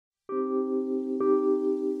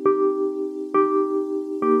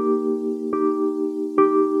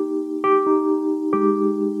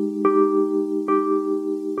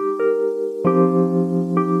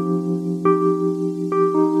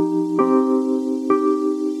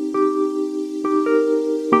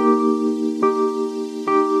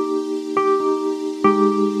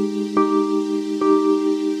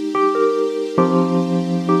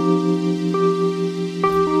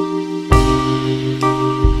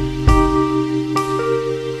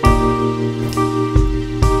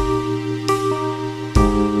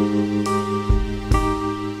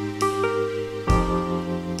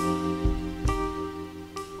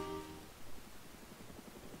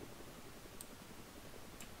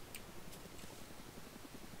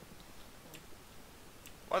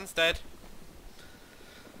One's dead.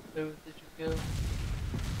 Who did you kill?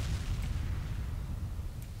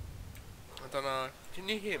 I don't know. Can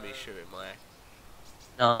you hear me shooting my...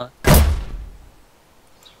 No.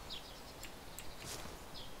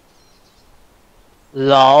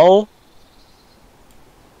 LOL.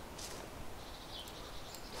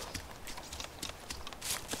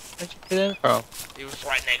 Where'd you kill him from? He was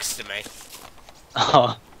right next to me.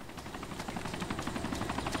 Oh.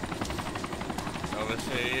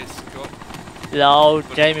 Obviously he's got... LOL,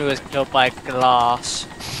 Jamie was killed by glass.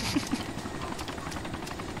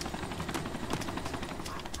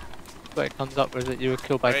 But it comes up with it, you were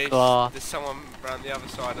killed by glass. There's someone around the other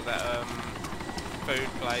side of that food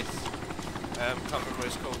place. Can't remember what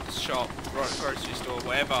it's called, the shop, grocery store,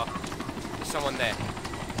 whatever. There's someone there.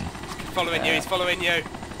 He's following you, he's following you.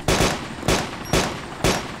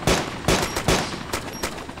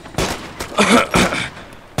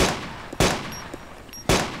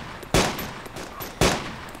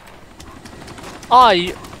 Oh,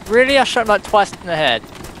 you, really? I shot him like twice in the head.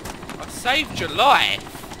 I saved your life.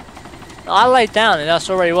 I laid down and I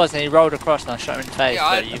saw where he was and he rolled across and I shot him in the face.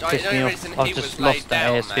 Yeah, You pissed me off. I've just lost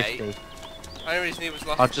that AS-50. The only reason he was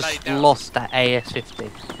I just lost that AS-50. That's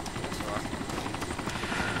alright.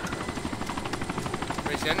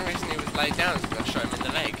 The only reason he was laid down is because I shot him in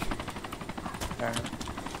the leg. Fair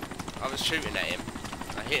enough. I was shooting at him.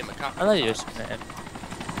 I hit him a couple I know of you were times. shooting at him.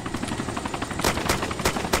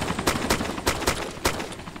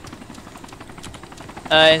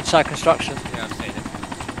 Inside construction. Yeah, I've seen him.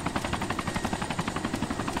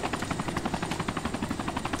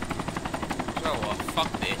 You know what?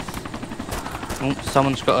 Fuck this. Oh,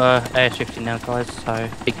 someone's got a AS-50 now, guys, so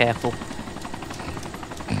be careful. What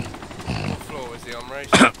floor was he on, Race?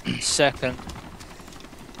 Second.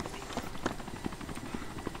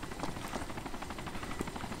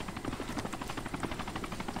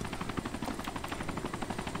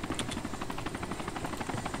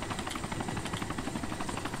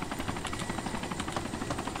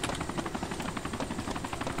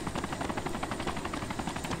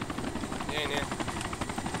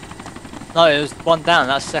 No, it was one down,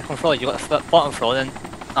 that's second floor, you got the bottom floor, then...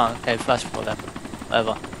 Oh, okay, first floor then.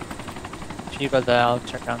 Whatever. If you go there, I'll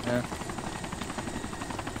check down here.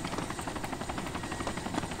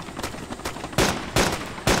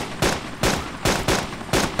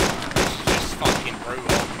 This is just fucking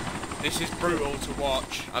brutal. This is brutal to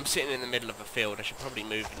watch. I'm sitting in the middle of a field, I should probably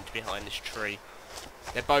move into behind this tree.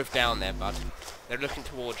 They're both down there, bud. They're looking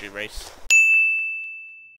towards you, Reese.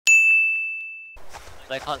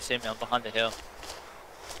 They can't see me, I'm behind the hill.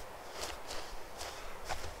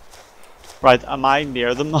 Right, am I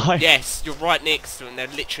near them now? Yes, you're right next to them, they're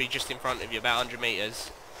literally just in front of you, about 100 metres.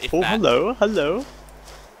 If Oh, that. hello, hello.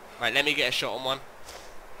 Right, let me get a shot on one.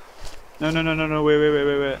 No,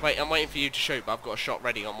 wait. Wait, I'm waiting for you to shoot, but I've got a shot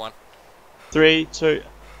ready on one. 3, 2.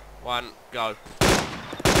 1, go.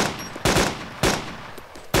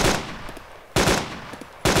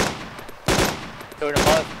 Killed them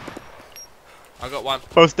both. I got one.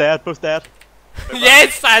 Both dead, both dead.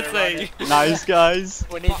 Yes, Sassy! Nice, guys.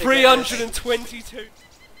 We need to 322.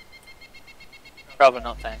 Probably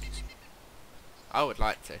not, thanks. I would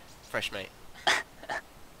like to. Fresh meat.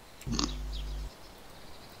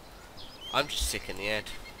 I'm just sick in the head.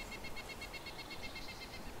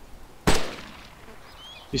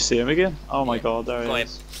 You see him again? Oh my Yeah. god, there Got he him.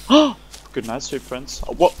 is. Oh, good night, sweet prince.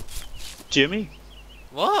 Oh, what? Jimmy?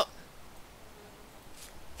 What?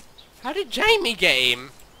 How did Jamie get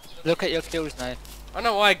him? Look at your kills now. I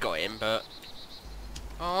know I got him, but...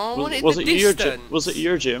 Oh, I wanted Was the it your distance. was it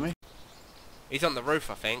your Jimmy? He's on the roof,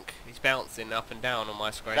 I think. He's bouncing up and down on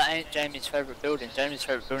my screen. That ain't Jamie's favourite building. Jamie's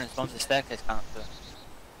favourite building is one of the staircase counter.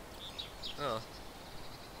 Oh.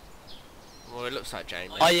 Well, it looks like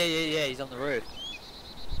Jamie. Oh yeah, he's on the roof.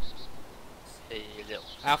 See you little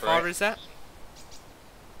How far is that?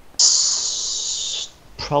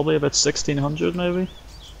 Probably about 1600 maybe.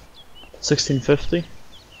 1650.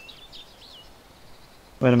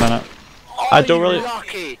 Wait a minute. Oh, I don't you really.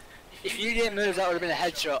 lucky! If you didn't move, that would have been a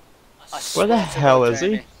headshot. I Where swear the to hell God, is he?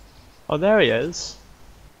 Jamie. Oh, there he is.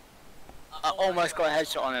 I almost got a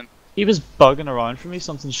headshot on him. He was bugging around for me.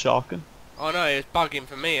 Something shocking. Oh no, he was bugging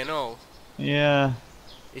for me and all. Yeah.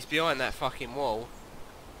 He's behind that fucking wall.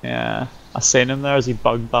 Yeah. I seen him there as he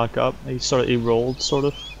bugged back up. He rolled sort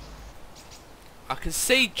of. I can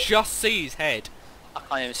just see his head. I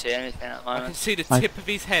can't even see anything at the I can moment. see the tip of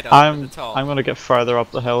his head up at the top. I'm gonna get further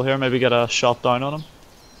up the hill here. Maybe get a shot down on him.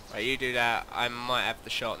 Right, you do that. I might have the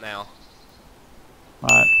shot now.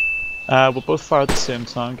 Right. We'll both fire at the same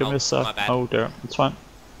time. Give me Oh, a sec. my bad. Oh dear, it's fine.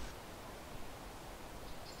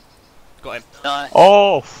 Got him. Nice.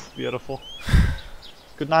 Oh, beautiful.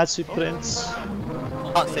 Good night, sweet prince.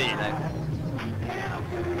 Can't see you though.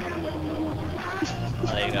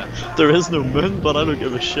 Oh, there you go. There is no moon, but I don't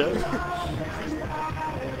give a shit.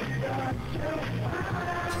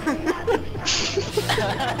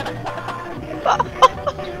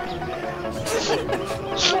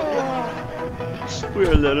 We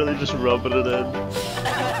are literally just rubbing it in.